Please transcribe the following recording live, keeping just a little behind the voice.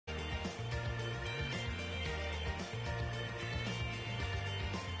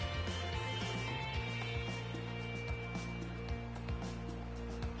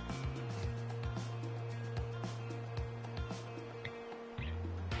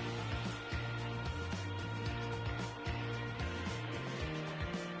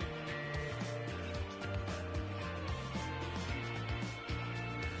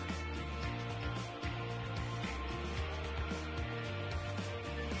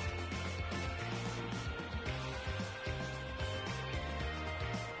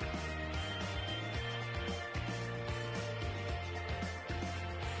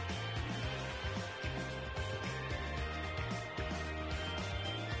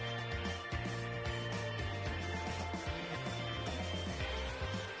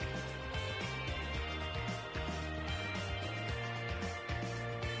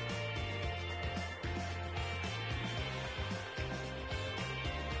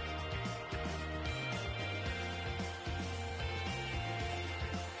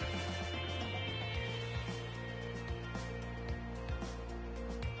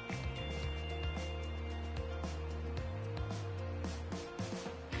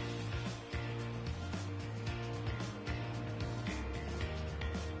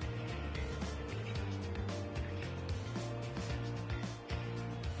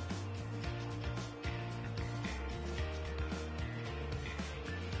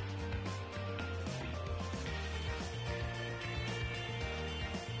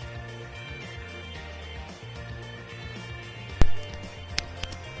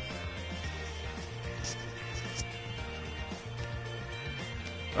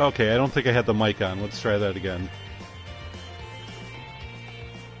Okay, I don't think I had the mic on. Let's try that again.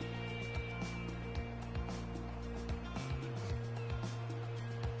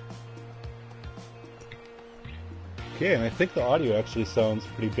 Okay, and I think the audio actually sounds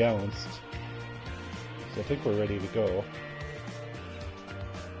pretty balanced. So I think we're ready to go.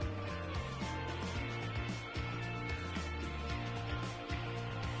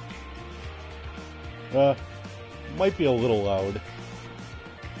 Might be a little loud.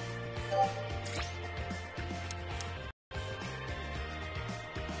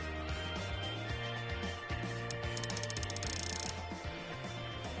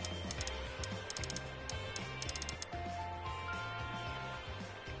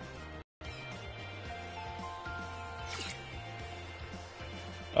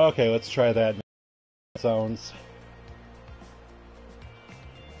 Okay, let's try that. Sounds.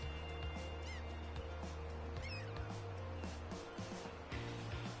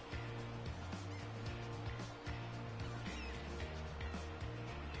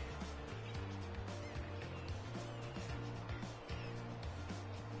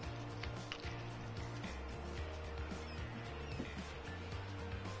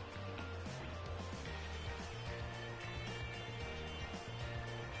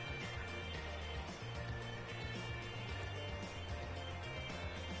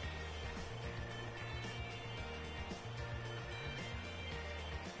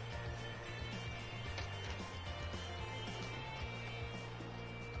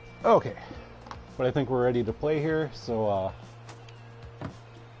 Okay, but I think we're ready to play here, so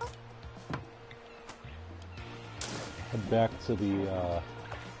head back to the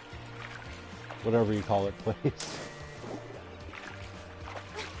whatever you call it place.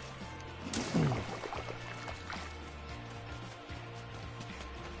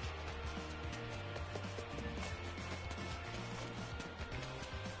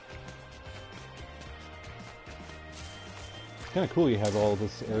 It's kind of cool you have all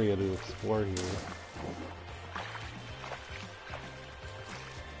this area to explore here.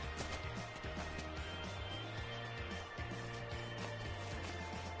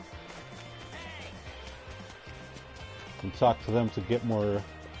 And talk to them to get more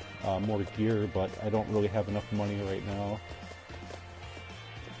gear, but I don't really have enough money right now.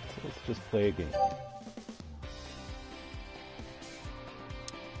 So let's just play a game.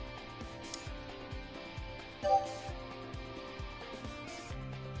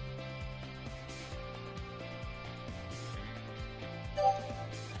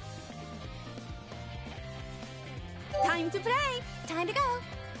 Time to play! Time to go!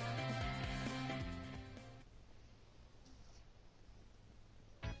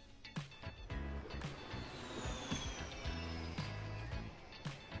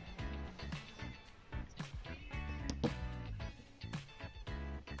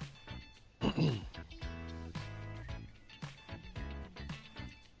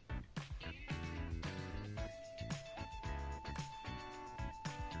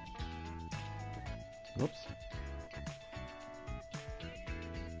 Whoops.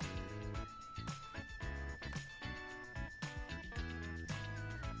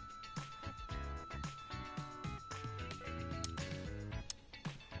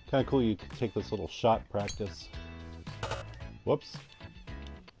 Kind of cool you could take this little shot practice. Whoops.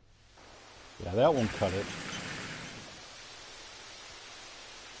 Yeah, that won't cut it.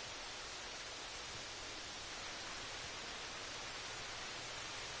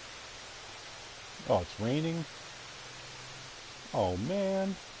 Oh, it's raining? Oh,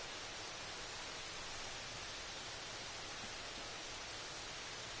 man.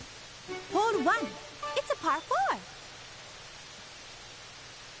 Hole 1. It's a par 4.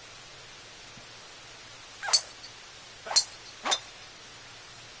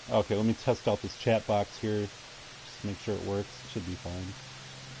 Okay, let me test out this chat box here. Just make sure it works. It should be fine.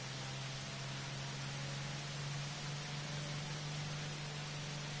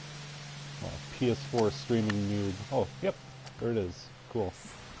 PS4 streaming noob. Oh, yep. There it is. Cool.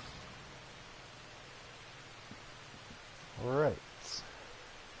 Alright.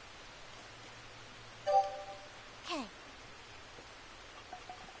 Okay.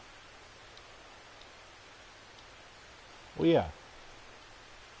 Well, yeah.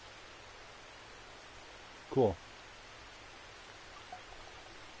 Cool.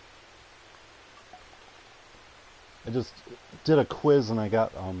 I just did a quiz and I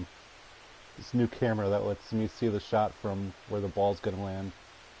got this new camera that lets me see the shot from where the ball's gonna land.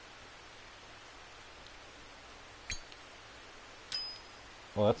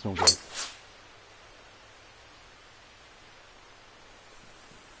 Well, that's no good.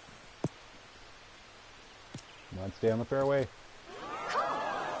 Come on, stay on the fairway.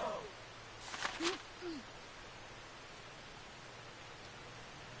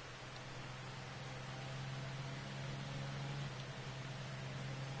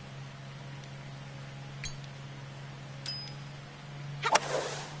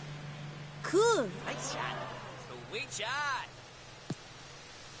 Cool. Nice shot. Sweet shot.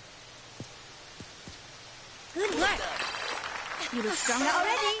 Good work. You look stronger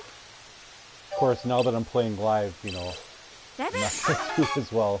already. Of course, now that I'm playing live, you know, Rabbit. I'm not going to do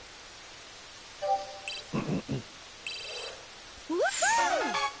as well.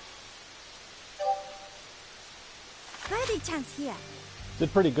 Woohoo! Birdie chance here.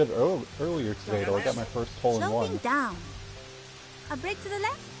 Did pretty good earlier today, though. I got my first hole in Sloping one. down. A break to the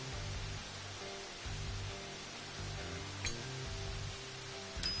left.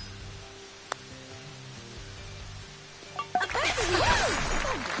 A birdie.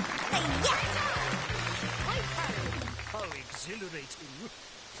 Hey, yes! How exhilarating.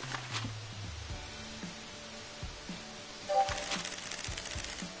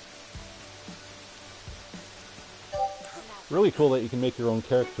 Really cool that you can make your own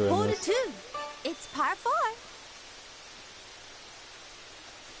character in Hole this. 2. It's par 4.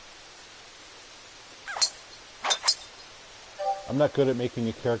 I'm not good at making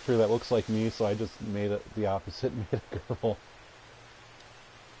a character that looks like me, so I just made it the opposite, made a girl.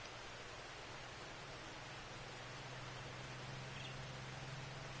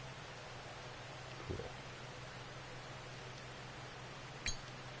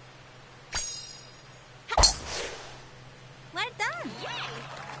 Well done.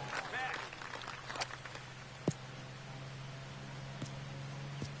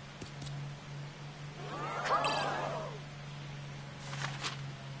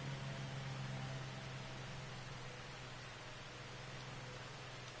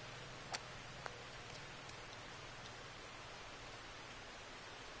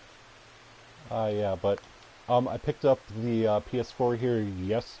 Yeah, but I picked up the PS4 here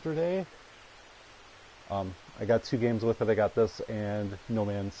yesterday. I got 2 games with it. I got this and No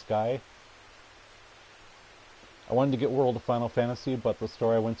Man's Sky. I wanted to get World of Final Fantasy, but the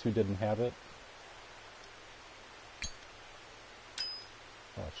store I went to didn't have it.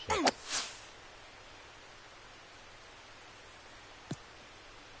 Oh, shit.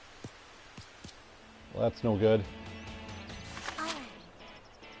 Well, that's no good.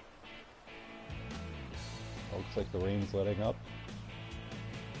 Looks like the rain's letting up.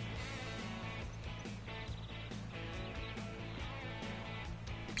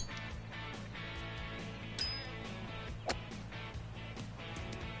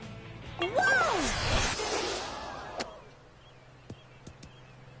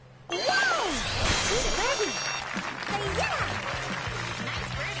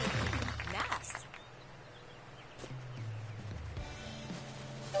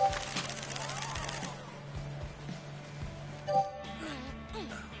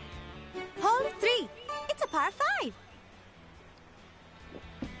 Hole 3. It's a par 5.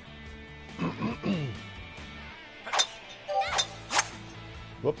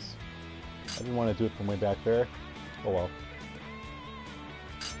 Whoops. I didn't want to do it from way back there. Oh well.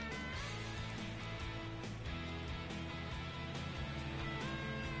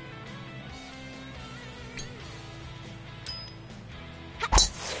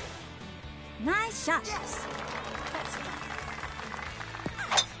 Nice shot. Yes. That's it.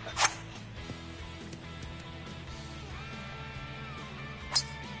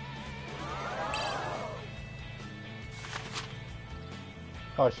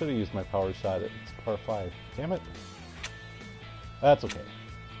 Oh, I should have used my power shot. It's par 5. Damn it. That's okay.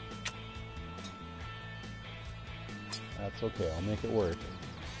 That's okay. I'll make it work.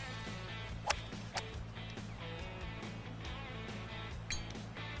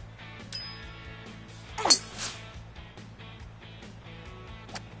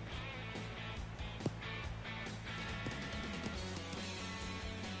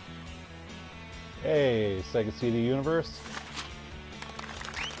 Hey, Sega CD Universe.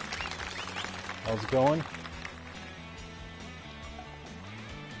 How's it going?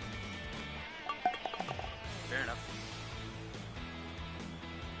 Fair enough.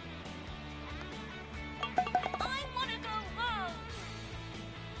 I want to go home.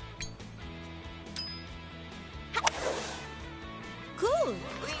 Cool.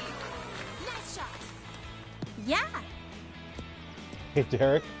 Nice shot. Yeah. Hey,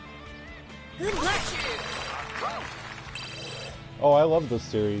 Derek. Good work. Oh, I love this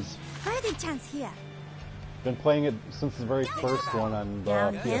series. Birdie chance here. Been playing it since the very first one on the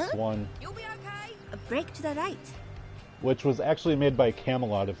Downhill? PS1, You'll be okay. A break to the right. which was actually made by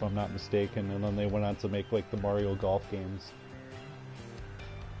Camelot, if I'm not mistaken, and then they went on to make like the Mario Golf games.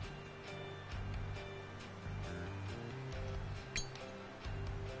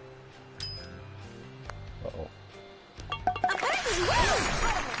 Uh-oh. A birdie. Woo!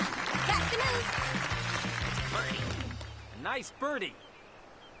 That's the move. Birdie. A nice birdie.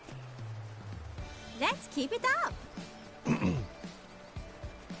 Let's keep it up.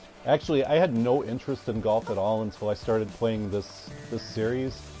 Actually, I had no interest in golf at all until I started playing this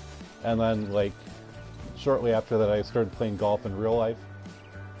series, and then like shortly after that, I started playing golf in real life.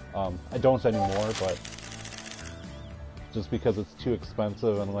 I don't anymore, but just because it's too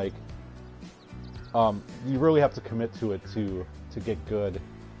expensive and like you really have to commit to it to get good.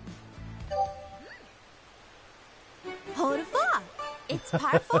 Hole 4. It's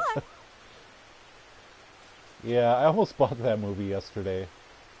par 4. Yeah, I almost bought that movie yesterday.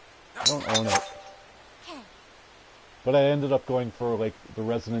 I don't own it. But I ended up going for like the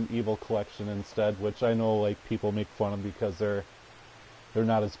Resident Evil collection instead, which I know like people make fun of because they're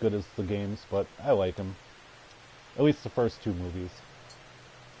not as good as the games, but I like them. At least the first two movies.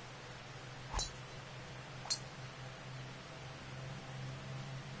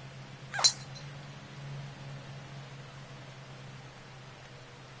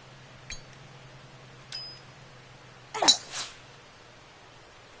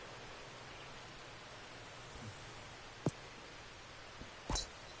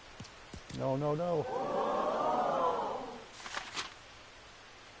 No, no, no.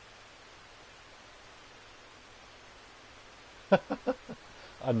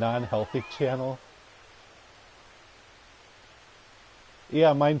 A non-healthy channel.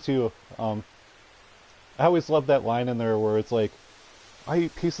 Yeah, mine too. I always love that line in there where it's like, I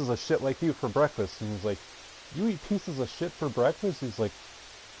eat pieces of shit like you for breakfast. And he's like, you eat pieces of shit for breakfast? He's like,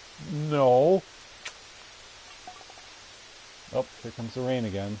 no. Oh, here comes the rain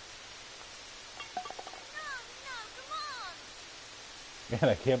again. Man,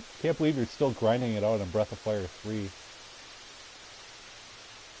 I can't believe you're still grinding it out in Breath of Fire 3.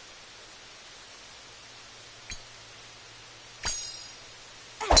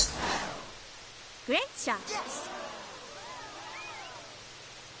 Great shot. Yes!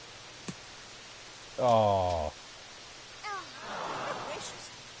 Oh. Gracious.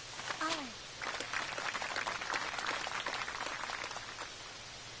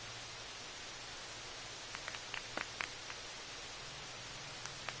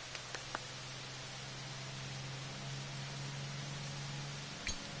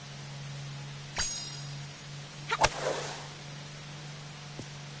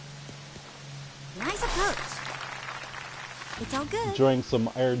 Nice approach. It's all good. Enjoying some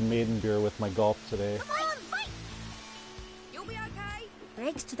Iron Maiden beer with my golf today. Come on, fight! You'll be okay.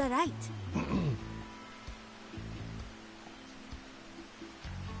 Brakes to the right.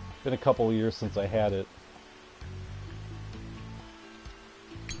 Been a couple of years since I had it.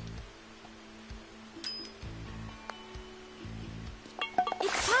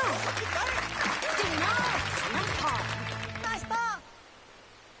 It's par. Nice par. Nice ball.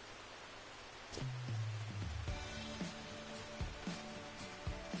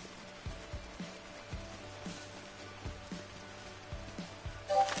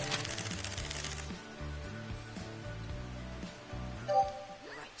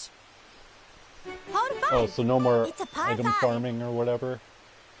 You're right. Hole 5. Oh, so no more It's a par item 5. farming or whatever?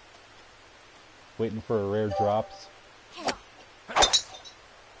 Waiting for rare drops?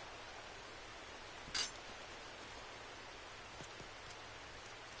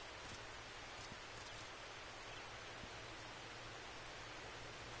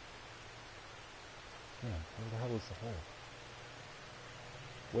 Yeah, where the hell is the hole?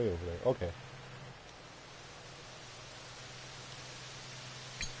 Way over there. Okay.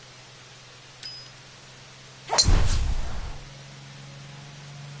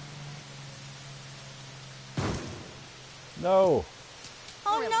 No!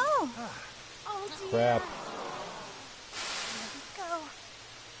 Oh no! Oh, dear. Crap. Go.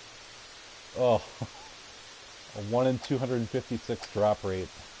 Oh. A 1 in 256 drop rate.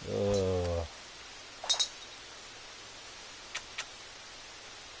 Ugh.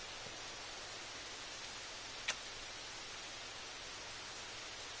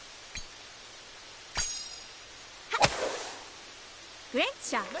 Great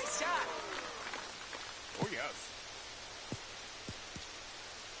shot. Nice shot. Oh, yes.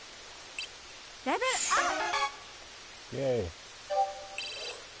 Level up. Yay.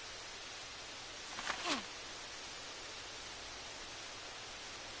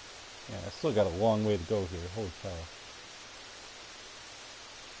 Yeah, I still got a long way to go here. Holy cow.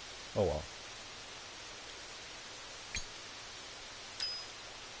 Oh well.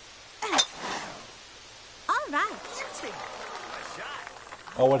 All right. Beauty. Nice shot.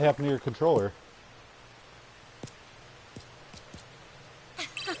 Oh, what happened to your controller?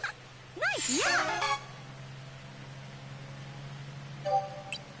 Nice, yeah.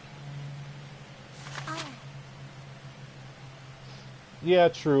 Yeah,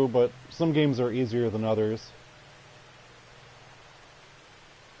 true, but some games are easier than others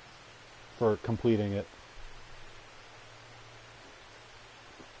for completing it.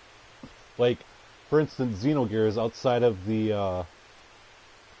 Like, for instance, Xenogears, outside of the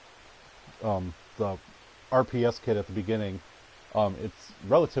RPS kit at the beginning, it's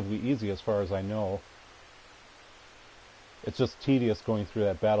relatively easy as far as I know. It's just tedious going through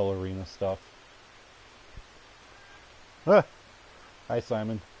that battle arena stuff. Ah! Hi,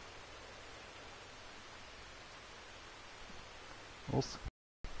 Simon.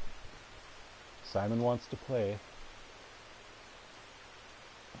 Simon wants to play.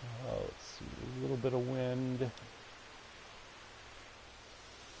 Let's see, a little bit of wind.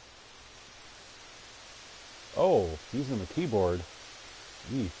 Oh, using the keyboard.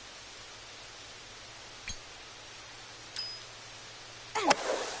 Eee.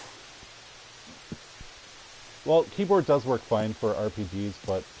 Well, keyboard does work fine for RPGs,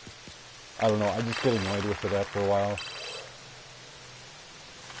 but I don't know, I just get annoyed with it after a while.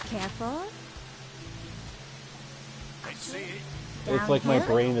 Careful. I see it. It's like my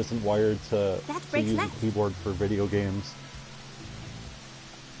Downhill. brain isn't wired to breaks use left. a keyboard for video games.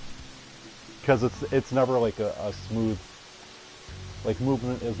 Because it's never like a smooth, like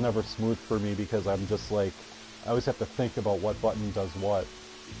movement is never smooth for me because I'm just like, I always have to think about what button does what.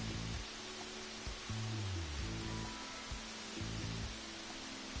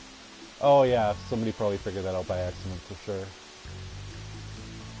 Oh yeah, somebody probably figured that out by accident for sure.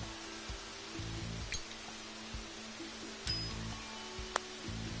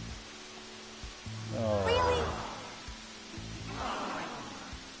 Oh. Really?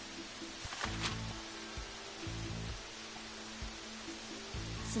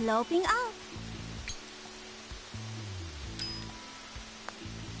 Sloping up.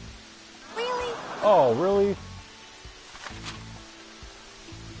 Really? Oh, really?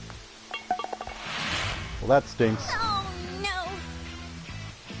 Well, that stinks. Oh no.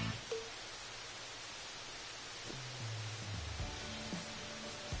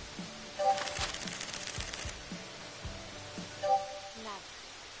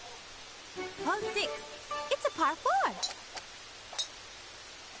 Hole 6. It's a par 4.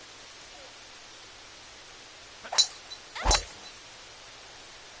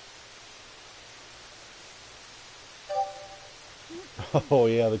 Oh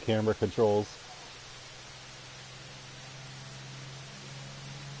yeah, the camera controls.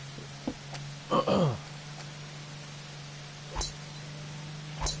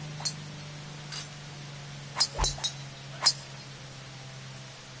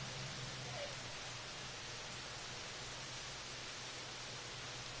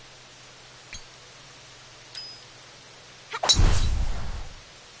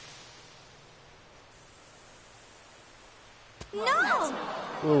 No!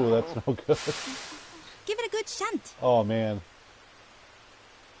 Ooh, that's no good. Give it a good shunt. Oh man.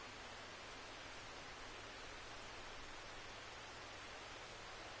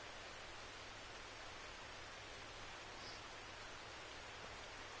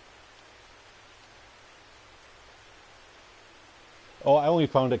 Oh, I only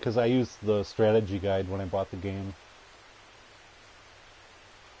found it because I used the strategy guide when I bought the game.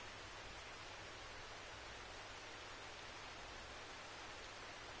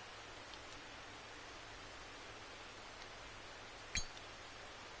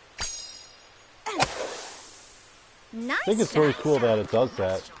 Nice. I think it's really cool that it does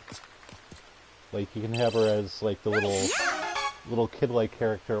that. Like, you can have her as, like, the little kid-like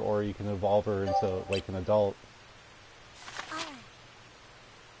character, or you can evolve her into, like, an adult.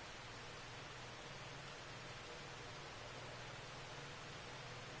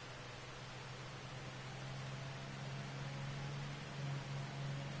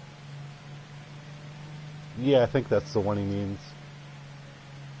 Yeah, I think that's the one he means.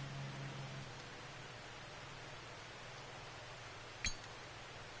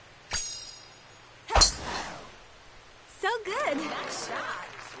 So good. Nice shot.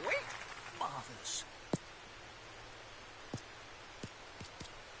 Sweet. Marvelous.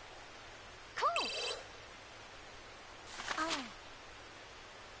 Cool.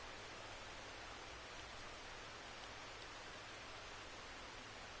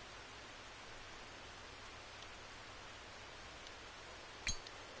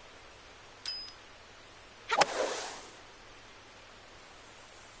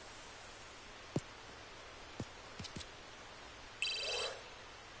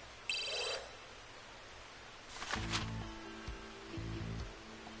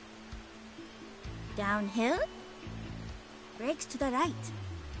 Downhill. Brakes to the right.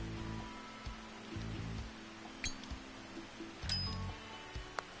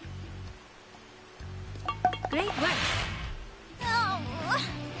 Great work. Oh.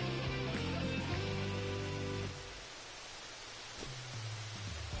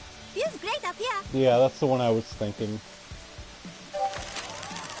 Feels great up here. Yeah, that's the one I was thinking.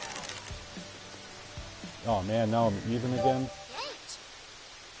 Oh man, now I'm even again.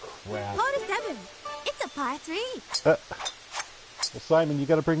 Crap. 4 to 7. It's a par 3. Well, Simon, you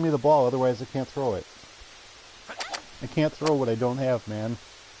gotta bring me the ball, otherwise I can't throw it. I can't throw what I don't have, man.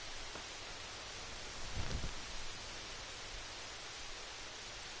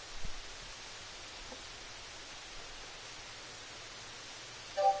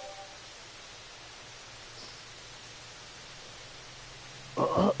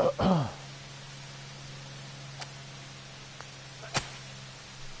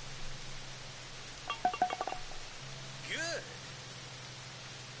 Good.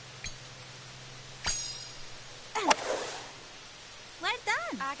 Well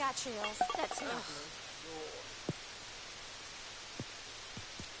done. I got chills. That's lovely.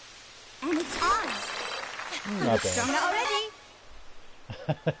 And it's on. Not bad. Stronger already.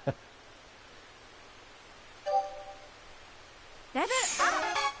 Level up.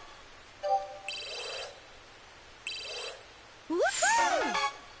 Woohoo!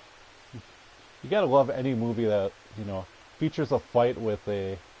 You gotta love any movie that, you know, features a fight with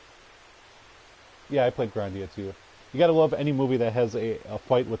a... Yeah, I played Grandia too. You gotta love any movie that has a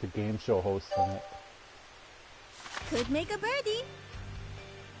fight with a game show host in it. Could make a birdie.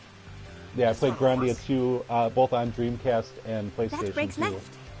 Yeah, I played Grandia 2, both on Dreamcast and That PlayStation breaks 2.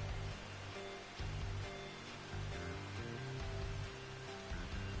 left.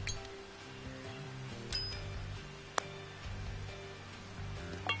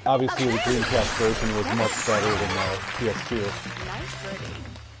 Obviously, the Dreamcast version was much better than the PS2. Nice birdie.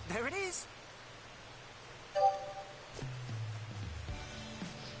 There it is.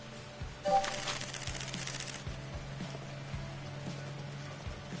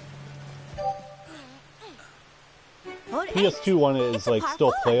 Hole 8. PS2 one is It's a like par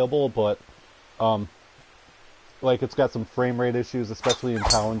still 4. playable, but like it's got some frame rate issues, especially in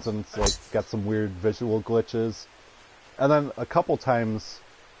towns, and it's like got some weird visual glitches. And then a couple times,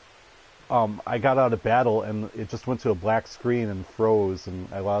 I got out of battle and it just went to a black screen and froze, and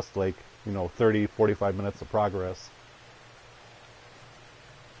I lost like, you know, 30, 45 minutes of progress.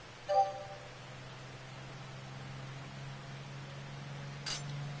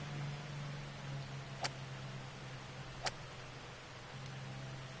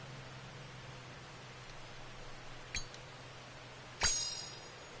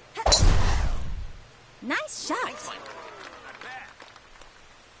 Nice shot. Not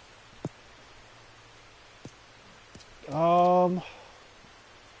bad.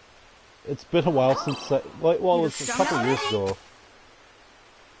 It's been a while since I, well, it was a You're couple strong years already? ago.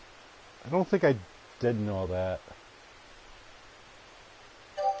 I don't think I did know that.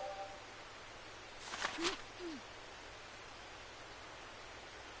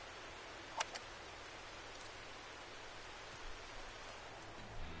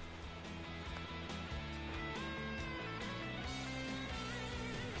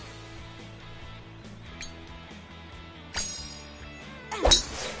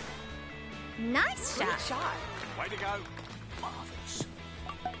 Nice Great shot. shot. Way to go. Marvelous.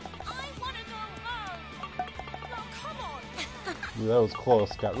 I want to go home. Well, come on. Ooh, that was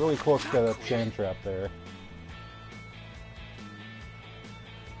close. Got really close to that sand trap there.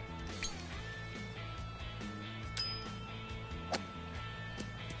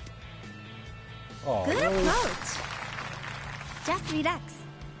 Oh, Good really? approach. Just relax.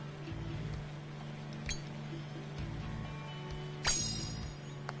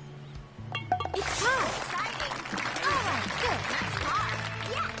 It's hard. Exciting. Oh, good. Nice par.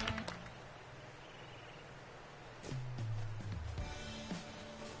 Yeah.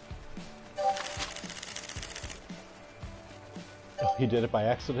 Oh, he did it by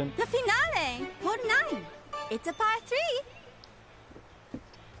accident? The finale. Hole 9. It's a par 3.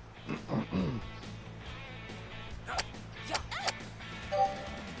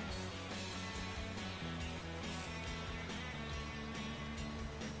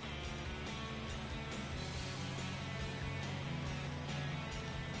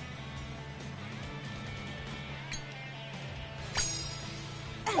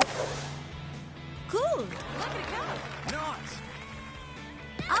 Cool. Look at it go. Nice.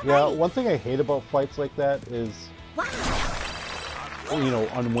 Yeah, Alright. one thing I hate about fights like that is, Wow. you know,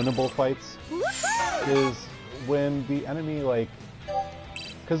 unwinnable fights, Woohoo! is when the enemy, like,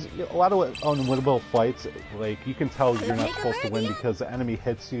 because a lot of unwinnable fights, like, you can tell you're not supposed to win because the enemy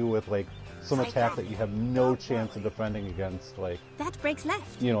hits you with, like, some attack that you have no chance of defending against, like, That breaks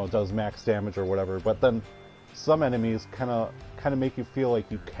left. you know, does max damage or whatever. But then some enemies kind of make you feel like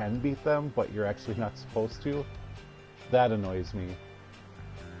you can beat them, but you're actually not supposed to. That annoys me.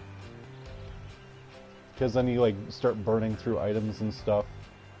 Because then you like start burning through items and stuff.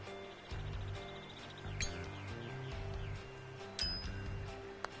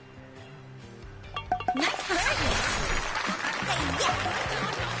 Nice birdie. Say yes.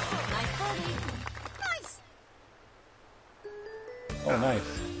 Nice birdie. Nice. Oh,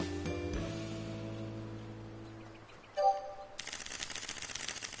 nice.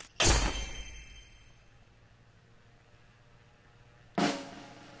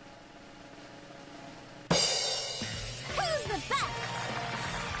 Who's the best?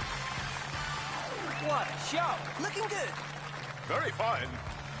 What a show! Looking good. Very fine.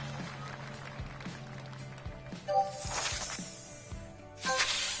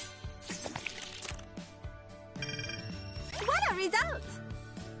 What a result!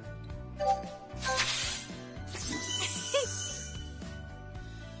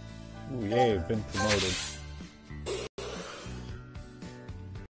 Ooh, yay, been promoted.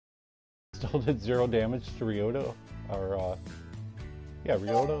 Still did 0 damage to Ryoto. Or, yeah,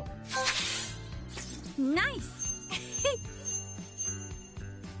 Ryoto. Nice.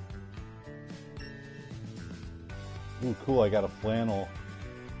 Ooh, cool, I got a flannel.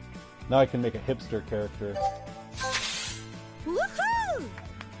 Now I can make a hipster character. Woohoo!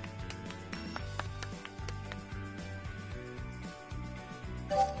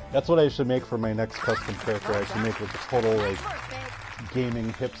 That's what I should make for my next custom character. I should make like a total, like, Perfect.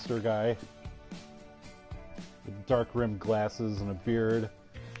 gaming hipster guy. With dark rimmed glasses and a beard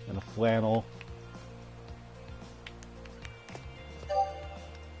and a flannel.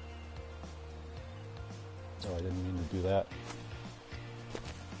 Oh, I didn't mean to do that.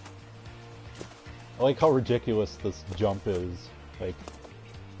 I like how ridiculous this jump is. Like,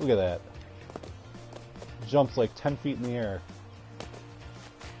 look at that. Jumps like 10 feet in the air.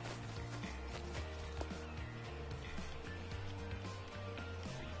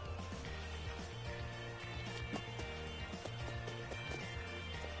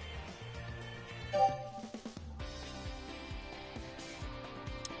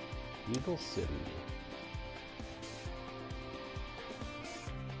 Eagle City.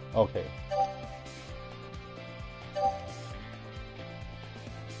 Okay.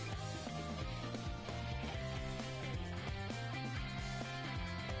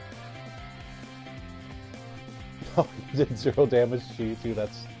 Oh, you did 0 damage to you too,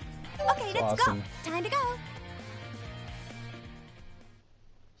 that's Okay, let's awesome. go. Time to go.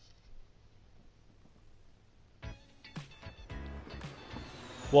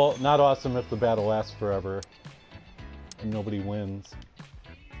 Well, not awesome if the battle lasts forever and nobody wins.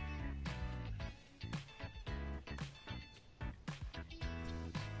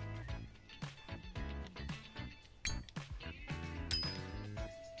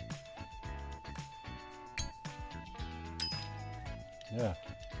 Yeah.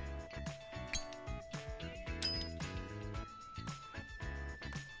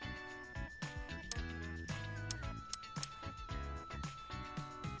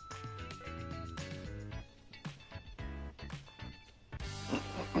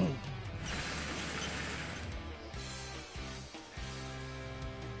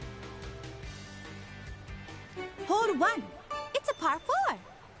 Hole 1. It's a par 4.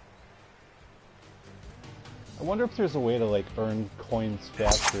 I wonder if there's a way to like earn coins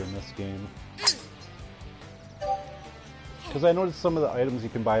faster in this game. Because I noticed some of the items you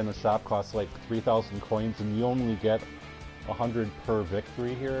can buy in the shop cost like 3,000 coins and you only get 100 per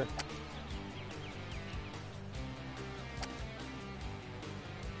victory here.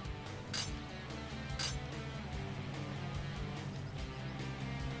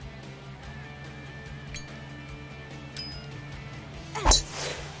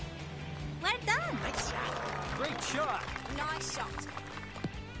 Well done. Great shot. Nice shot.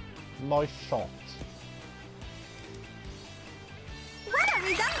 Nice shot. What a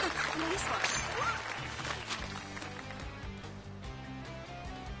result! Nice one.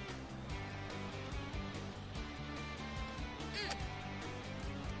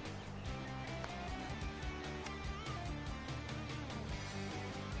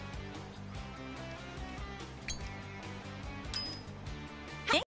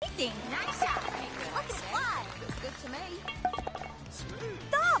 Amazing. Nice shot. Look at fly. Looks good to me. Smooth.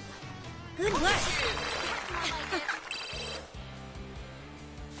 Stop. Good work.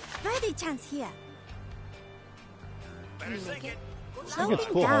 Birdie chance here. Better sink it. I Slow think it's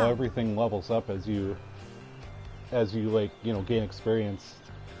him cool how down. everything levels up as you like, you know, gain experience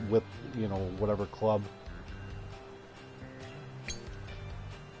with, you know, whatever club.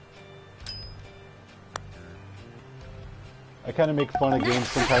 I kind of make fun of games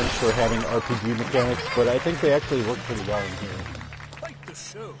sometimes for having RPG mechanics, but I think they actually work pretty well in here. Quite the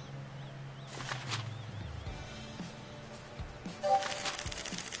show.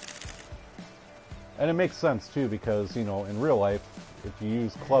 And it makes sense too, because, you know, in real life, if you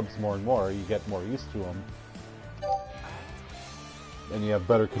use clubs more and more, you get more used to them. And you have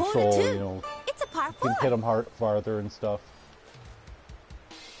better control, you know, It's a par you can 4. hit them hard, farther and stuff.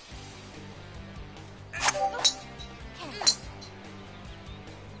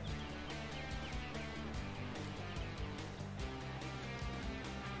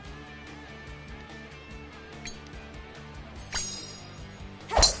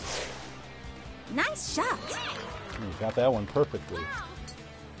 Nice shot. You got that one perfectly.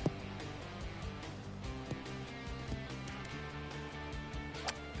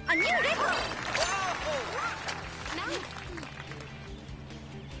 A new record. Nice.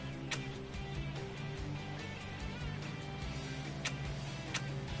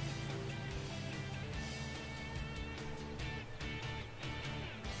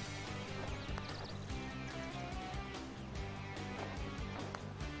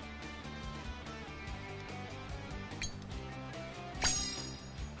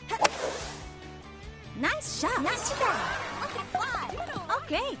 Nice shot. Not too bad. Okay, fly.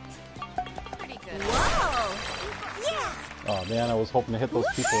 Okay. Pretty good. Whoa. Yeah. Oh man, I was hoping to hit those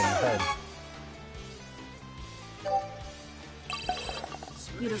people in the head.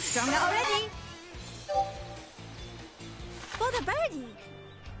 You look stronger already. For the birdie.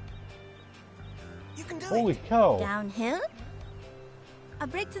 You can do Holy it. cow! Downhill. A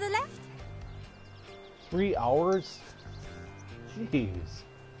break to the left. 3 hours? Jeez.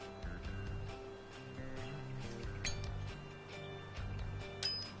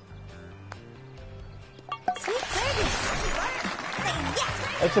 Sweet birdie.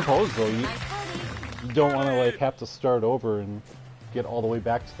 Yes. I suppose though, Nice birdie. you don't want to like have to start over and get all the way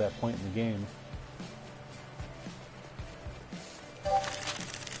back to that point in the game.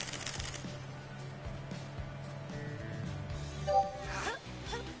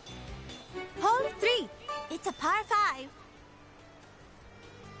 Hole 3. It's a par 5.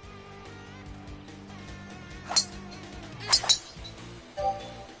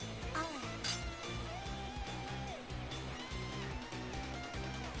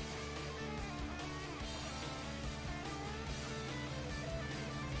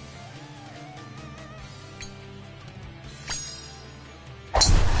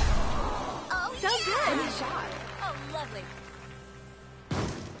 Oh, So yeah. good. Shot. Oh, lovely.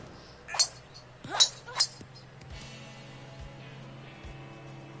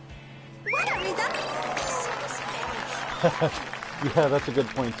 What a result. Yeah, that's a good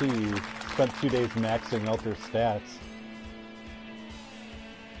point too. You spent 2 days maxing out their stats.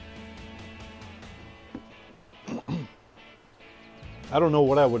 I don't know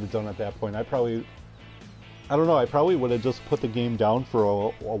what I would have done at that point. I don't know, I probably would have just put the game down for a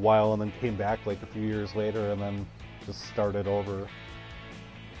while and then came back like a few years later and then just started over.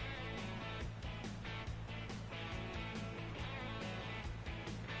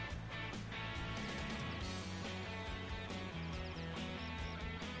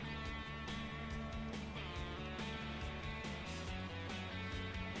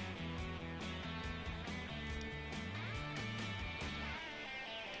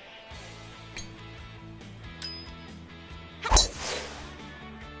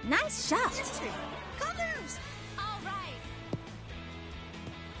 Nice shot. Colors. All right.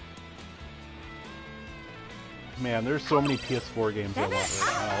 Man, there's so many PS4 games I want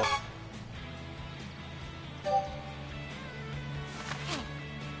right now.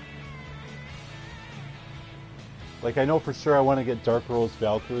 Like, I know for sure I want to get Dark Rose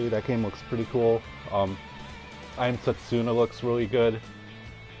Valkyrie. That game looks pretty cool. I'm Setsuna looks really good.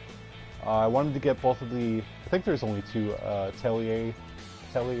 I wanted to get both of the... I think there's only 2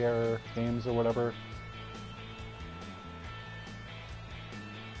 Atelier games or whatever.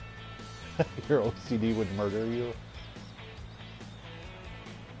 Your OCD would murder you.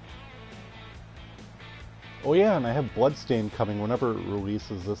 Oh yeah, and I have Bloodstained coming whenever it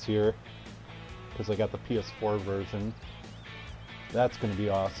releases this year. Because I got the PS4 version. That's going to be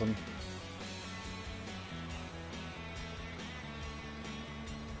awesome.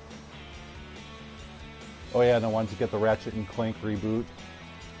 Oh yeah, and I wanted to get the Ratchet and Clank reboot.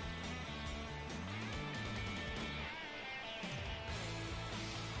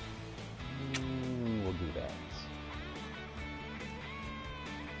 We'll do that.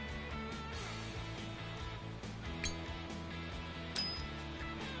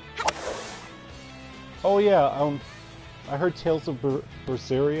 Oh yeah, I heard Tales of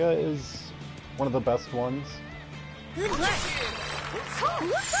Berseria is one of the best ones. Good work.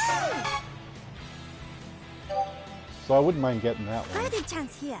 Woohoo! So I wouldn't mind getting that one. Birdie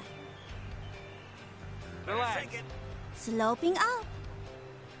chance here. Relax. Sloping up.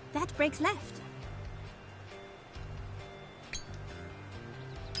 That breaks left.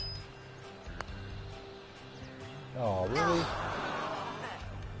 Oh, really?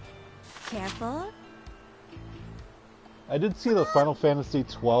 Careful. I did see the Final Fantasy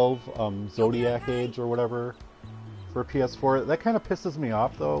 12 Zodiac Age or whatever for PS4. That kind of pisses me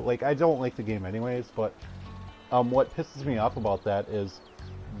off, though. Like, I don't like the game anyways, but what pisses me off about that is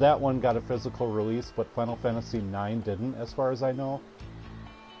that one got a physical release, but Final Fantasy 9 didn't, as far as I know.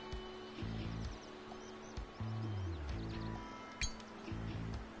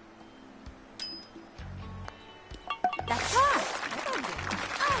 That's hard.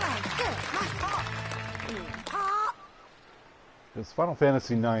 All right, good. Because Final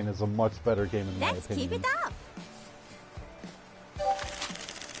Fantasy 9 is a much better game in my Let's opinion. keep it up.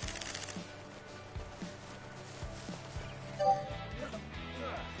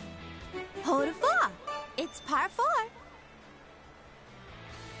 Hold 4. It's par 4.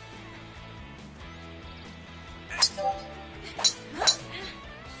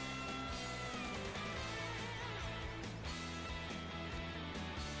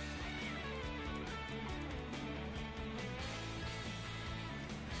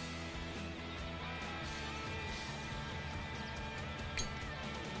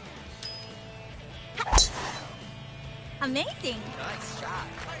 Amazing. Nice shot.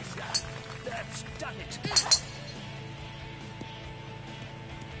 Nice shot. That's done it.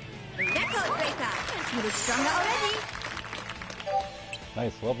 Record breaker. You look stronger already.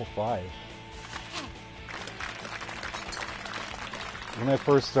 Nice, level 5. When I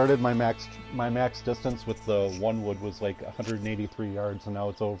first started, my max distance with the one wood was like 183 yards, and now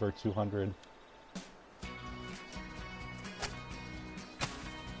it's over 200.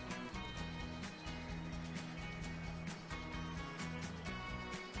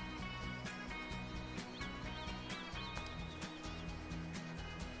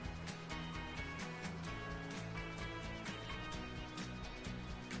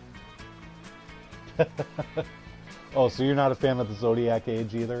 Oh, so you're not a fan of the Zodiac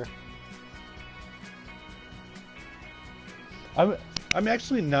Age either? I'm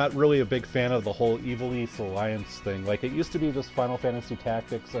actually not really a big fan of the whole Evil East Alliance thing. Like, it used to be just Final Fantasy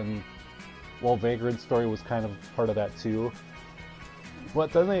Tactics, and, well, Vagrant Story was kind of part of that too.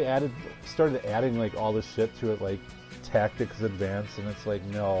 But then they started adding, like, all this shit to it, like Tactics Advance, and it's like,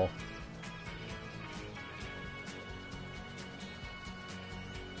 no.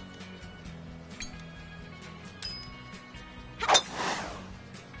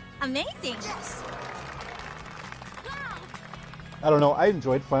 Amazing. I don't know, I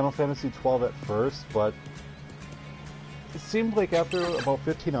enjoyed Final Fantasy 12 at first, but it seemed like after about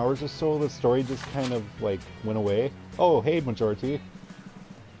 15 hours or so, the story just kind of, like, went away. Oh, hey, Majority.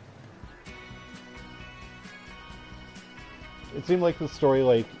 It seemed like the story,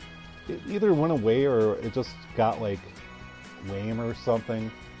 like, it either went away or it just got, like, lame or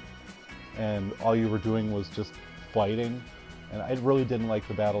something, and all you were doing was just fighting, and I really didn't like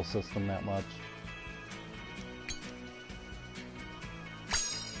the battle system that much.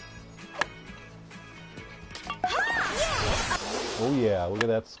 Oh yeah, look at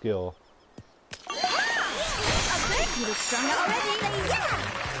that skill. You look stronger already. Yeah.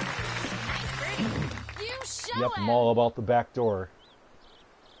 You show Yep, I'm him. all about the back door.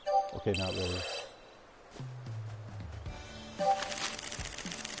 Okay, not really.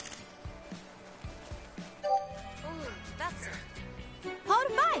 Ooh, that's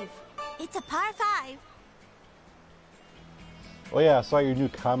Hold 5. It's a par 5. Oh yeah, I saw your new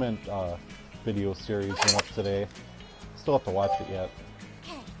comment video series went up today. Still have to watch it yet.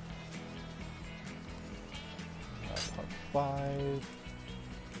 Okay. Part 5.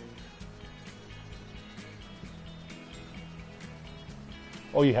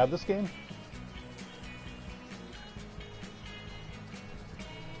 Oh, you have this game?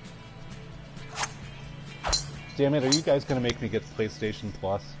 Damn it, are you guys gonna make me get PlayStation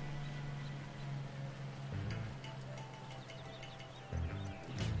Plus?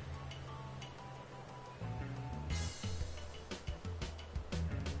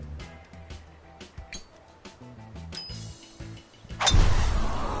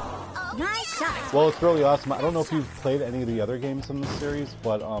 Nice shot. Well, it's really awesome. I don't know if you've played any of the other games in this series,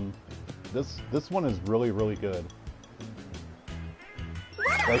 but this one is really, really good.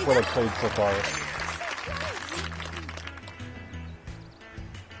 Like what I've played so far.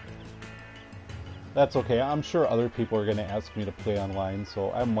 That's okay. I'm sure other people are going to ask me to play online,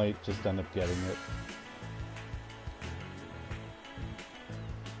 so I might just end up getting it.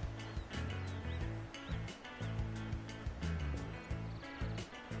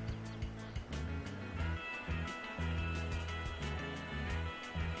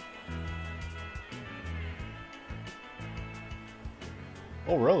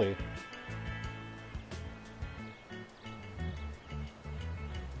 Oh, really?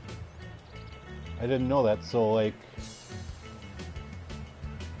 I didn't know that, so like...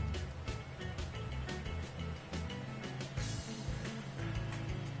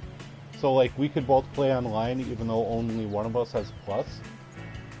 So like we could both play online even though only one of us has Plus?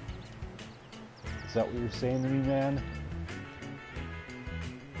 Is that what you're saying to me, man?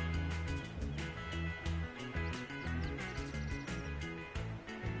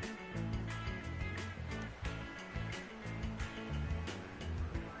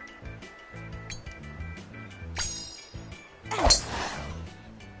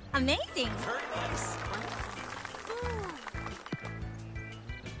 Amazing. Very nice.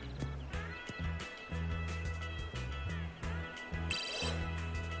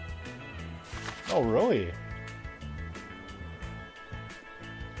 Oh, really?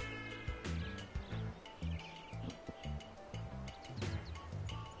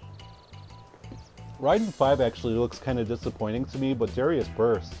 Raiden 5 actually looks kind of disappointing to me, but Darius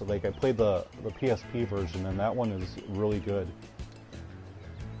Burst, like I played the PSP version and that one is really good.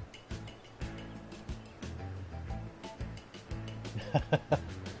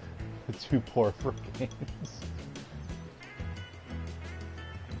 Too poor for games.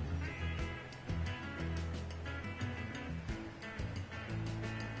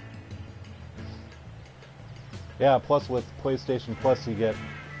 Yeah, plus with PlayStation Plus you get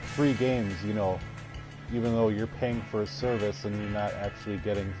free games, you know, even though you're paying for a service and you're not actually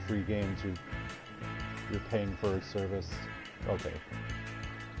getting free games, you're paying for a service. Okay.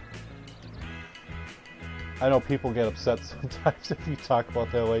 I know people get upset sometimes if you talk about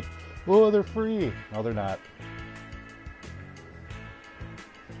that, like, oh, they're free. No, they're not.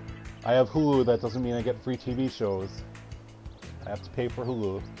 I have Hulu, that doesn't mean I get free TV shows. I have to pay for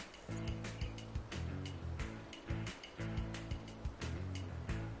Hulu.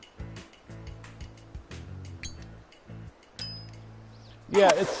 Yeah,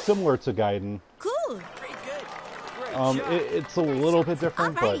 it's similar to Gaiden. Cool. Pretty good. Great job. It's a little bit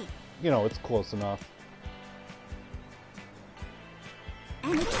different, but, Alrighty. you know, it's close enough.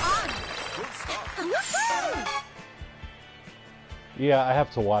 And it's on. Good stuff. Woohoo! Yeah, I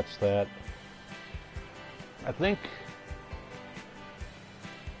have to watch that. I think...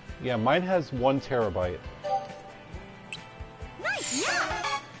 Yeah, mine has 1 terabyte. Nice,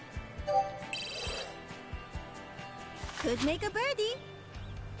 yeah. Could make a birdie.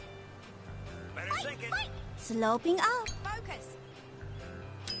 Better thinking. Sloping up. Focus.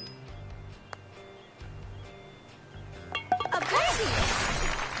 A birdie.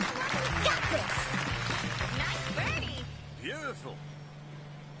 Got this. Nice birdie. Beautiful.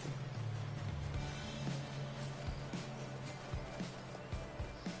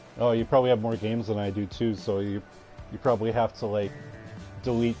 Oh, you probably have more games than I do too, so you probably have to like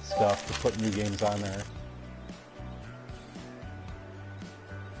delete stuff to put new games on there.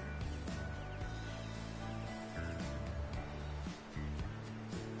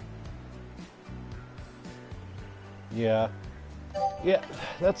 Yeah. Yeah,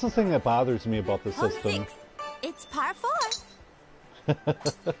 that's the thing that bothers me about the Hole system. 6. It's par 4.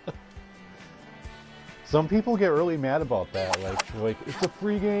 Some people get really mad about that, like it's a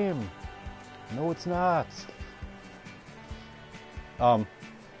free game. No, it's not. But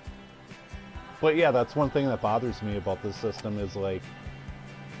yeah, that's one thing that bothers me about this system is like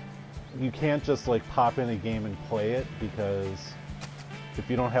you can't just like pop in a game and play it, because if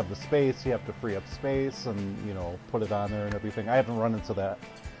you don't have the space, you have to free up space and, you know, put it on there and everything. I haven't run into that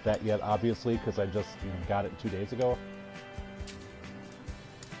yet, obviously, because I just, you know, got it 2 days ago.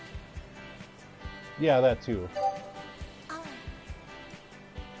 Yeah, that too.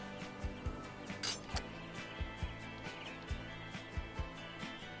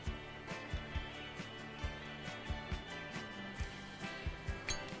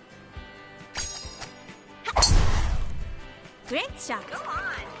 Great shot. Go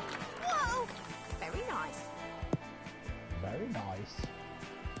on. Whoa. Very nice. Very nice.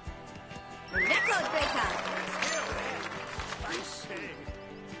 Record breaker. Nice save.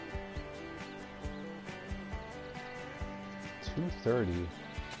 230.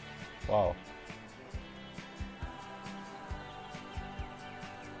 Wow.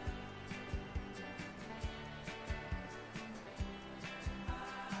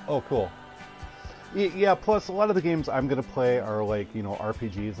 Oh, cool. Yeah, plus a lot of the games I'm going to play are like, you know,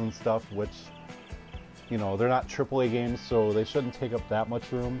 RPGs and stuff, which, you know, they're not AAA games, so they shouldn't take up that much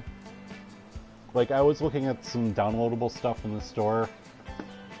room. Like, I was looking at some downloadable stuff in the store,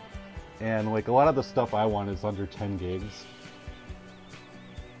 and like a lot of the stuff I want is under 10 gigs.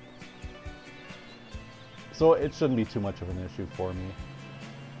 So it shouldn't be too much of an issue for me.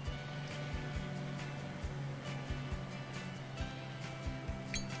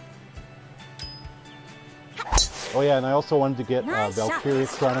 Oh yeah, and I also wanted to get Nice shot. Valkyria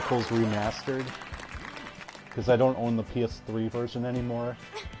Chronicles Remastered, because I don't own the PS3 version anymore.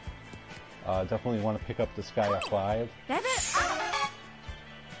 Definitely want to pick up this guy at 5. Level up.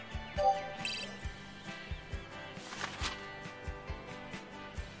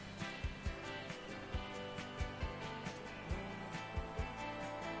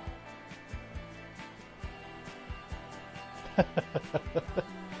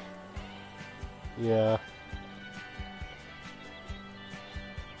 Yeah.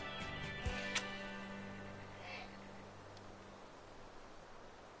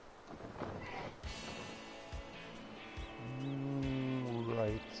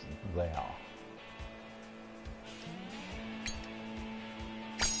 Right there.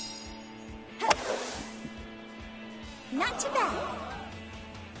 Not too bad.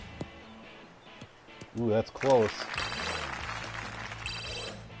 Ooh, that's close.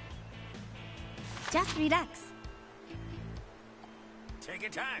 Just relax. Take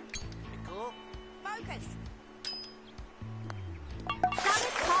your time. You cool? Focus.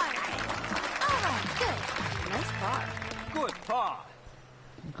 Solid par. Alright, good. Nice par. Good paw.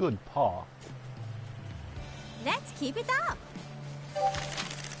 Good paw. Let's keep it up.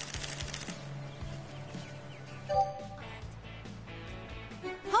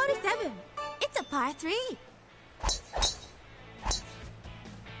 Hole 7. It's a par 3.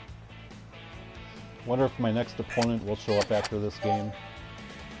 Wonder if my next opponent will show up after this game.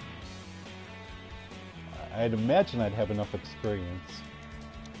 I'd imagine I'd have enough experience.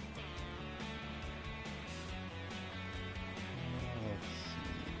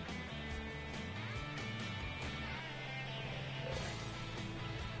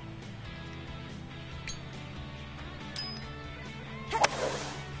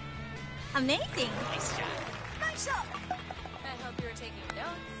 Let's Amazing. Nice shot. Nice shot. I hope you were taking notes.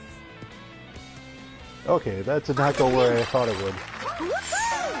 see. Okay, that did not go where I thought it would.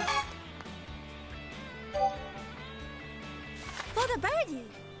 Woohoo! For the birdie.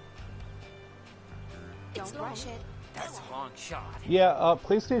 Don't rush it. That's a long shot. Yeah,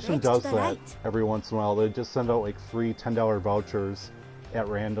 PlayStation Next does to that the right. every once in a while. They just send out like free $10 vouchers at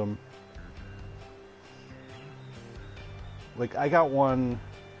random. Like I got one.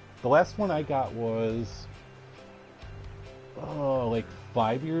 The last one I got was like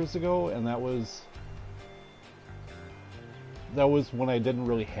 5 years ago, and that was when I didn't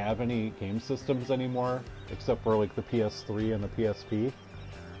really have any game systems anymore, except for like the PS3 and the PSP.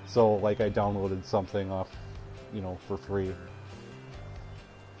 So like I downloaded something off, for free.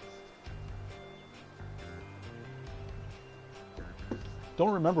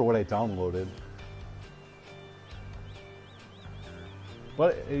 Don't remember what I downloaded.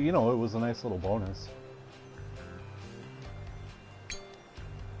 But, it was a nice little bonus.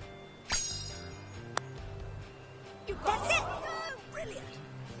 That's it. Brilliant.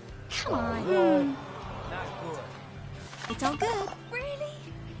 Come on. Not good. It's all good. Really?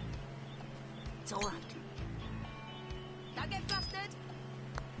 It's all right. Don't get flustered.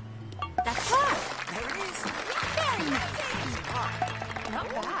 That's par. There it is. Very nice. Not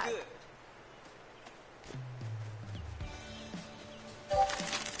bad. Good.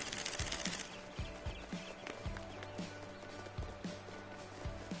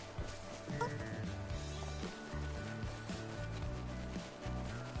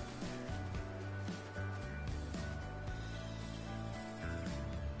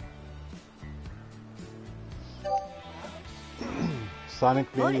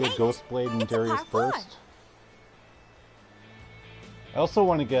 Sonic Mania, Eight. Ghostblade, and It's a Darius par four. Burst. I also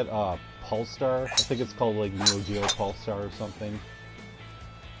want to get Pulsar. I think it's called like Neo Geo Pulsar or something.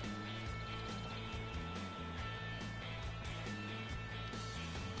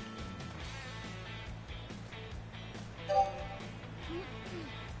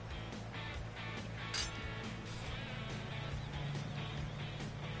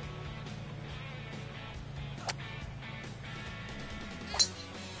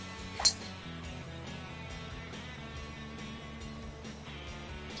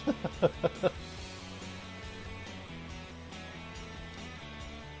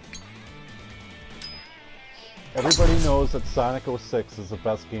 Everybody knows that Sonic 06 is the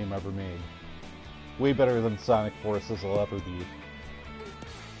best game ever made. Way better than Sonic Forces will ever be.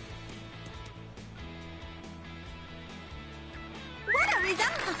 What a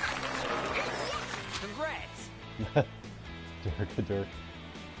result! Congrats. Dirk.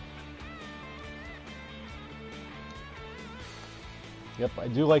 Yep, I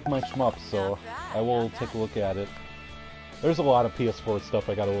do like my shmups, so Not bad, I will not take a bad. look at it. There's a lot of PS4 stuff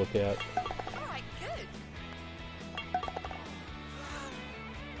I gotta look at. Alright, good.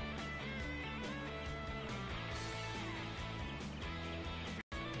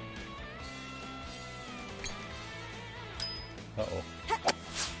 Uh-oh.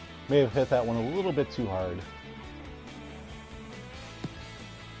 May have hit that one a little bit too hard.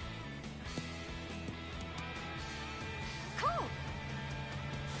 Cool.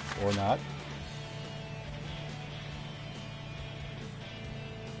 Or not.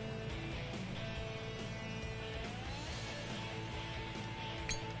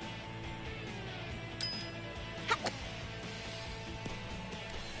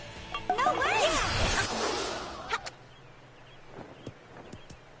 No way!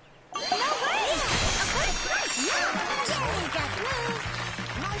 No way! Yeah, you got the moves.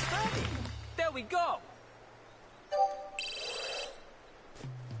 Nice birdie. There we go.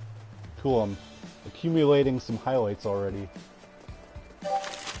 Cool, I'm accumulating some highlights already.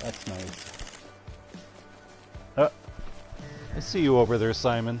 That's nice. I see you over there,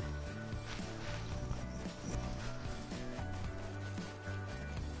 Simon.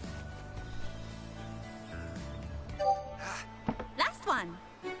 Last one.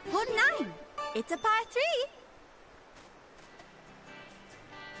 Hole 9. It's a par 3.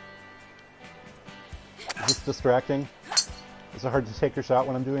 Is this distracting? Is it hard to take your shot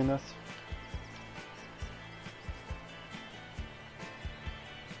when I'm doing this?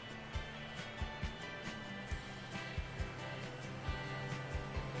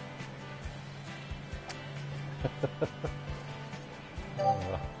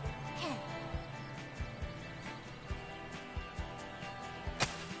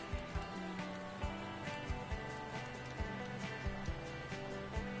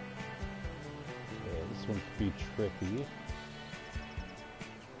 This one could be tricky.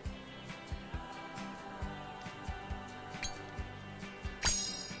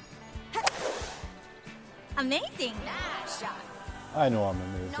 Amazing. Nice shot. I know I'm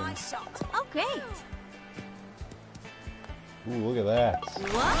amazing. Nice shot. Oh, great. Ooh, look at that.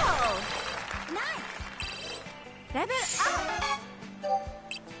 Whoa. Nice. Level up.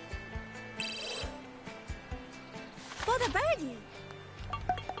 For the birdie.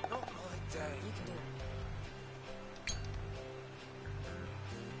 Not my day. You can do it.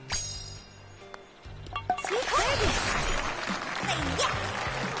 Sweet birdie. Say yes.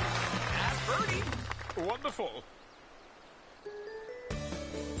 Ah, birdie. Wonderful.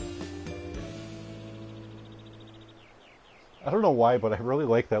 I don't know why, but I really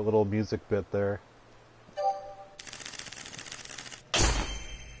like that little music bit there.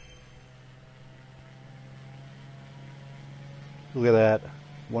 Look at that.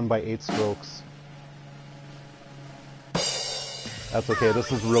 1 by 8 strokes. That's okay,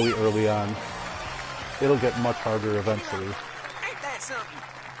 this is really early on. It'll get much harder eventually. Ain't that something?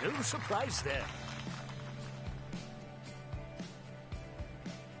 No surprise there.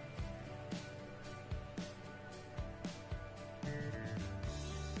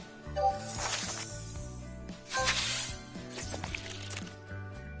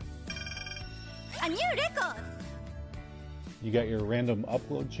 A new record. You got your random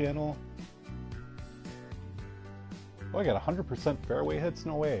upload channel. Oh, I got 100% fairway hits?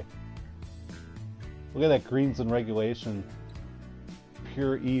 No way. Look at that greens in regulation.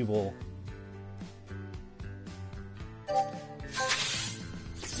 Pure evil.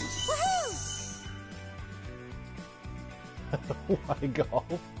 Woohoo! Why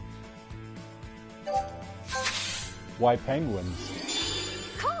golf? Why penguins?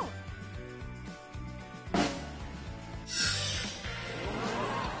 Cool.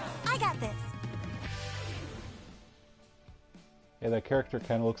 I got this. Yeah, that character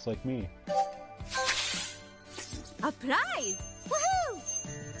kind of looks like me. A prize! Woohoo!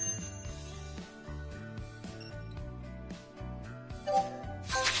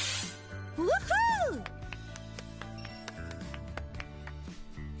 Woohoo!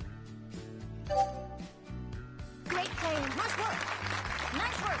 Great playing. Nice work.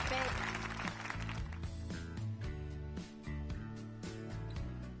 Nice work, babe.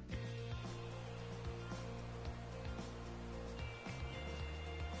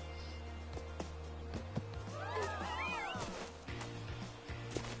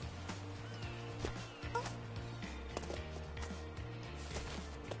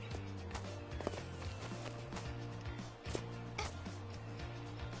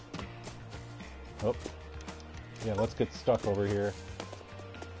 Oh. Yeah, let's get stuck over here.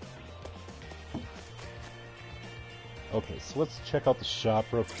 Okay, so let's check out the shop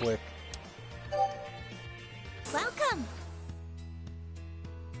real quick. Welcome.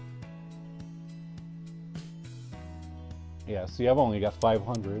 Yeah, see, I've only got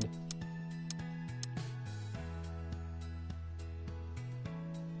 500.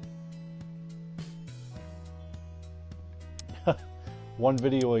 One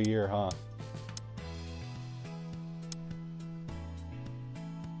video a year, huh?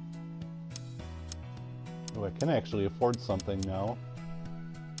 Oh, I can actually afford something now.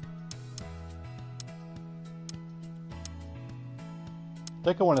 I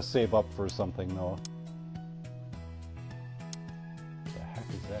think I want to save up for something though. What the heck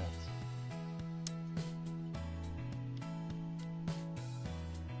is that?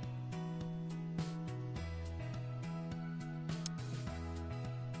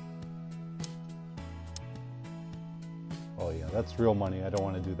 Oh yeah, that's real money. I don't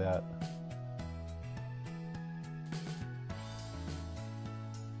want to do that.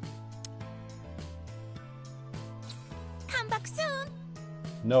 Come back soon.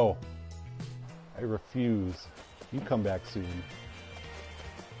 No. I refuse. You come back soon.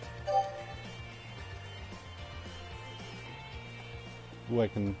 Ooh, I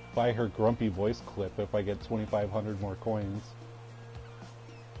can buy her grumpy voice clip if I get 2,500 more coins.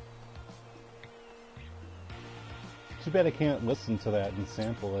 Too bad I can't listen to that and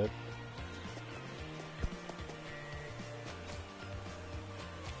sample it.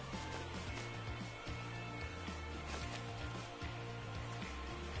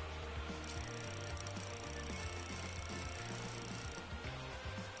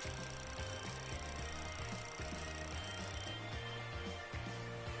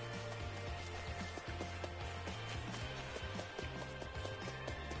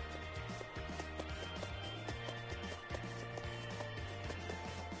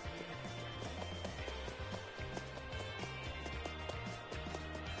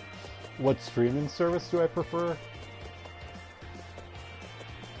 What streaming service do I prefer?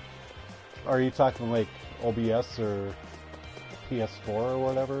 Are you talking like OBS or PS4 or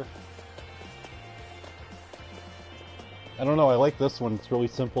whatever? I don't know, I like this one. It's really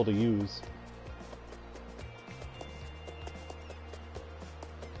simple to use.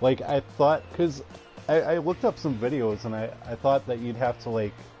 Like, I thought, because I looked up some videos and I thought that you'd have to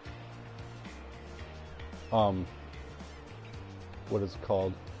like, what is it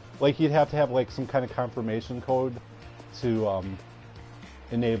called? Like, you'd have to have like some kind of confirmation code to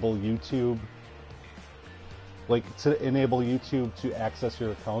enable YouTube, like to enable YouTube to access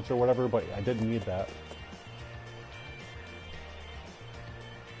your account or whatever, but I didn't need that.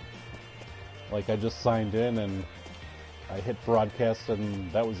 Like, I just signed in and I hit broadcast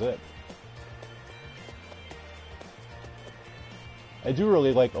and that was it. I do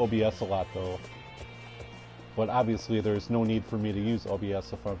really like OBS a lot though. But obviously there's no need for me to use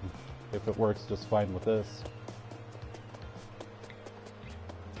OBS if it works just fine with this.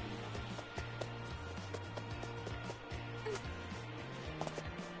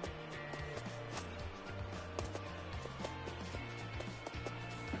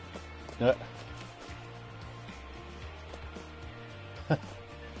 I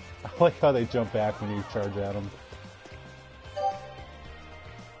like how they jump back when you charge at them.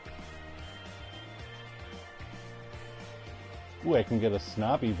 Ooh, I can get a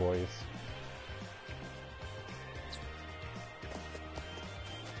snobby voice.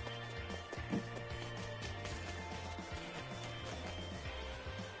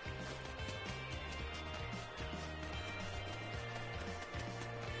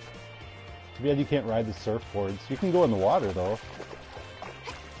 Too bad you can't ride the surfboards. You can go in the water though.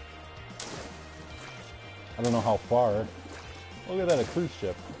 I don't know how far. Look at that, a cruise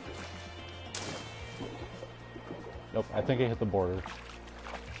ship. Nope, I think I hit the border.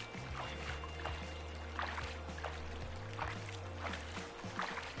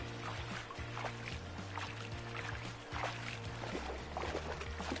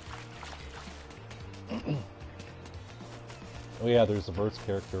 Oh yeah, there's a verse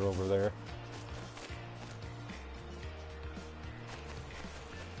character over there.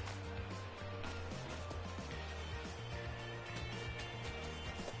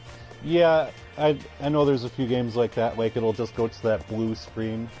 Yeah, I know there's a few games like that, like it'll just go to that blue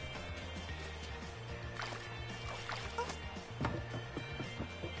screen.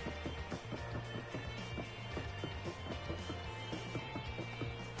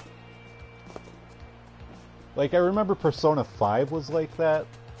 Like, I remember Persona 5 was like that.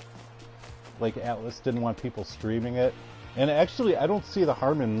 Like, Atlas didn't want people streaming it. And actually, I don't see the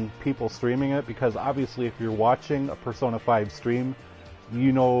harm in people streaming it, because obviously if you're watching a Persona 5 stream,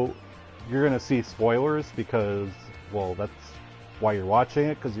 you know you're going to see spoilers because, well, that's why you're watching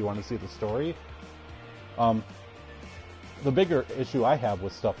it, because you want to see the story. The bigger issue I have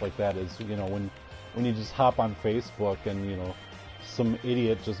with stuff like that is, you know, when you just hop on Facebook and, you know, some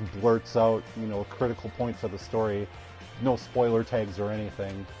idiot just blurts out, you know, a critical point to the story, no spoiler tags or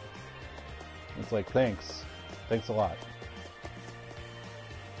anything. It's like, thanks a lot.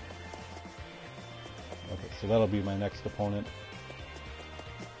 Okay, so that'll be my next opponent.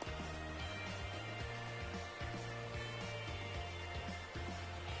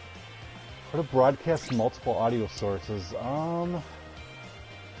 How to broadcast multiple audio sources?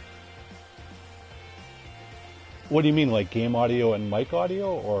 What do you mean, like game audio and mic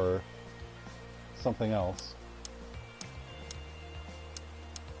audio, or something else?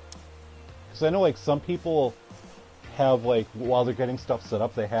 Because I know like some people have like, while they're getting stuff set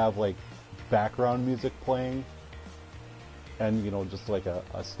up, they have like background music playing. And, you know, just like a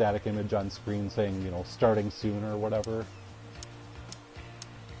static image on screen saying, you know, starting soon or whatever.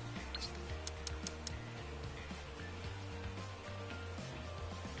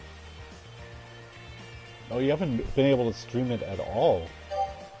 Oh, you haven't been able to stream it at all?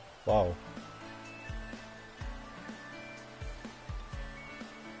 Wow.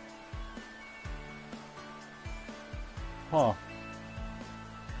 Huh.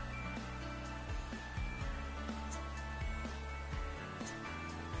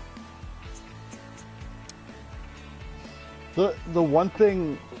 The one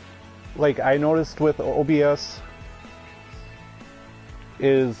thing, like, I noticed with OBS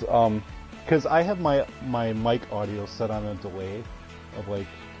is, because I have my mic audio set on a delay of, like,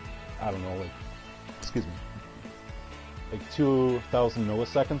 I don't know, like, excuse me, like 2,000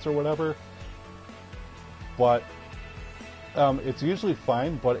 milliseconds or whatever, but it's usually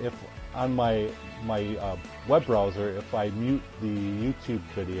fine. But if on my web browser, if I mute the YouTube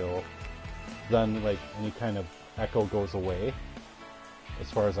video, then like any kind of echo goes away, as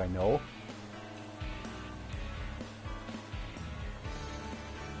far as I know.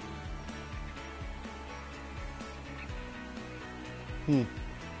 Here,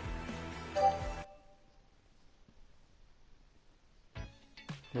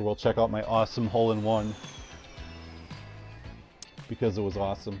 we'll check out my awesome hole-in-one, because it was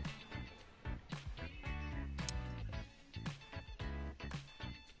awesome.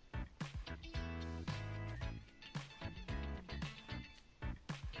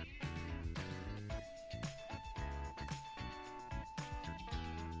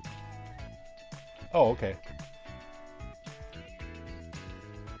 Oh, okay.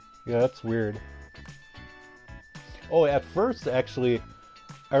 Yeah, that's weird. Oh, at first, actually,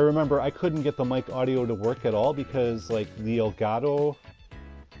 I remember I couldn't get the mic audio to work at all because, like, the Elgato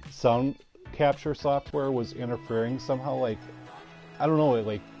sound capture software was interfering somehow. Like, I don't know,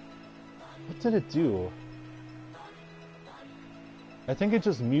 like, what did it do? I think it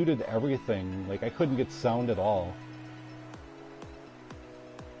just muted everything. Like, I couldn't get sound at all.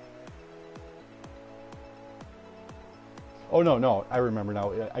 Oh, no, I remember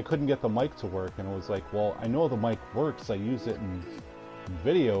now. I couldn't get the mic to work, and it was like, well, I know the mic works. I use it in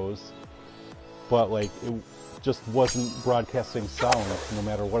videos, but, like, it just wasn't broadcasting sound no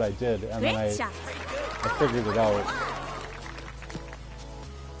matter what I did. And then I figured it out,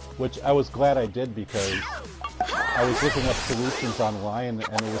 which I was glad I did, because I was looking up solutions online,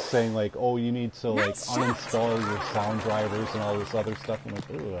 and it was saying, like, oh, you need to, like, uninstall your sound drivers and all this other stuff. I'm like,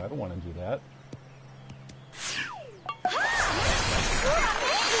 ooh, I don't want to do that.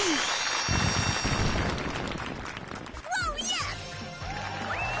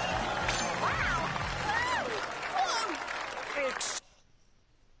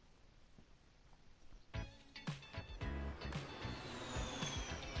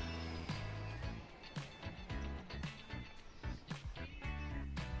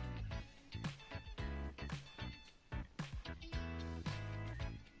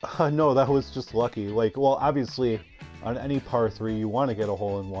 No, that was just lucky. Like, well, obviously, on any par 3, you want to get a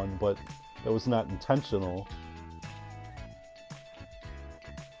hole-in-one, but that was not intentional.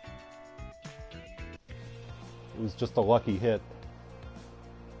 It was just a lucky hit.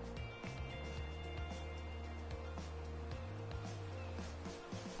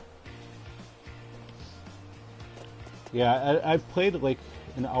 Yeah, I've played like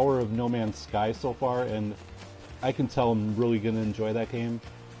an hour of No Man's Sky so far, and I can tell I'm really going to enjoy that game.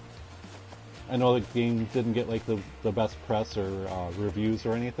 I know the game didn't get like the best press or reviews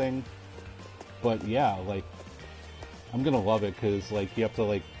or anything, but yeah, like, I'm gonna love it, because like you have to,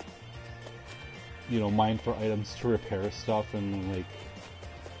 like, you know, mine for items to repair stuff, and like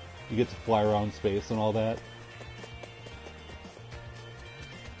you get to fly around space and all that.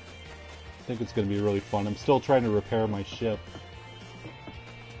 I think it's gonna be really fun. I'm still trying to repair my ship.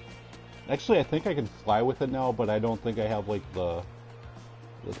 Actually, I think I can fly with it now, but I don't think I have like the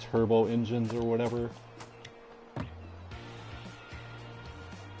turbo engines or whatever.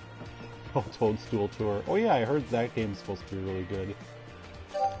 Oh, Toadstool Tour. Oh yeah, I heard that game's supposed to be really good.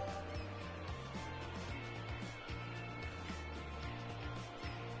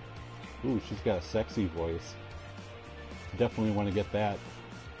 Ooh, she's got a sexy voice. Definitely want to get that.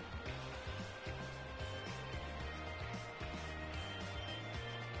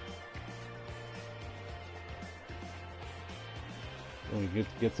 Oh, you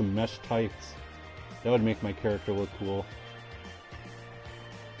get some mesh tights. That would make my character look cool.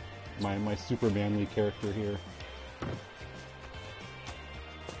 My super manly character here.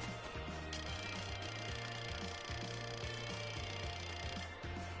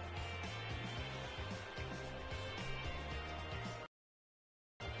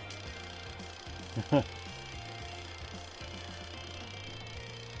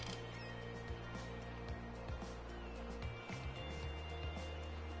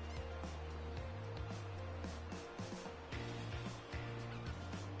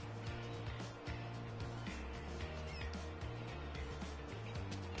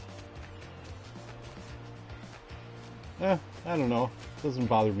 I don't know. Doesn't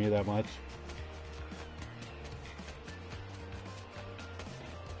bother me that much.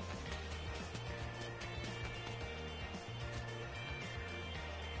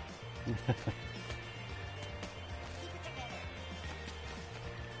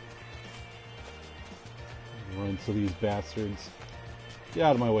 Run into these bastards. Get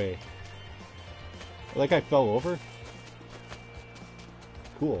out of my way. Like I fell over?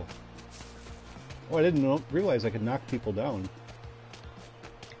 Cool. Oh, I didn't realize I could knock people down.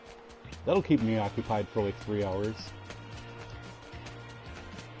 That'll keep me occupied for like 3 hours.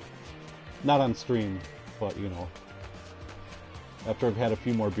 Not on stream, but you know. After I've had a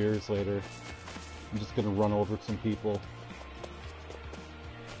few more beers later, I'm just gonna run over some people.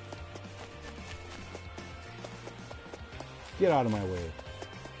 Get out of my way.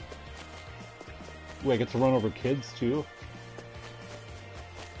 Ooh, I get to run over kids too?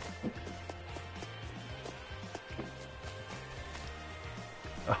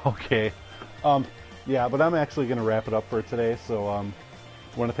 Okay. Yeah, but I'm actually gonna wrap it up for today, so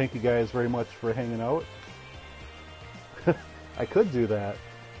want to thank you guys very much for hanging out. I could do that.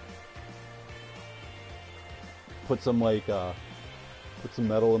 Put some put some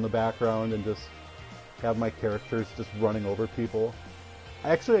metal in the background and just have my characters just running over people.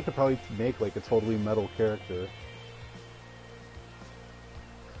 Actually, I could probably make like a totally metal character.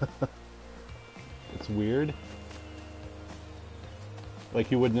 It's weird. Like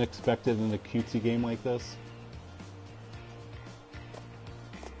you wouldn't expect it in a cutesy game like this.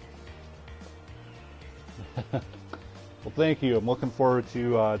 Well, thank you. I'm looking forward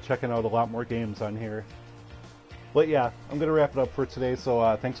to checking out a lot more games on here. But yeah, I'm going to wrap it up for today.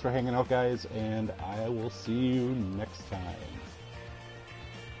 So thanks for hanging out, guys, and I will see you next time.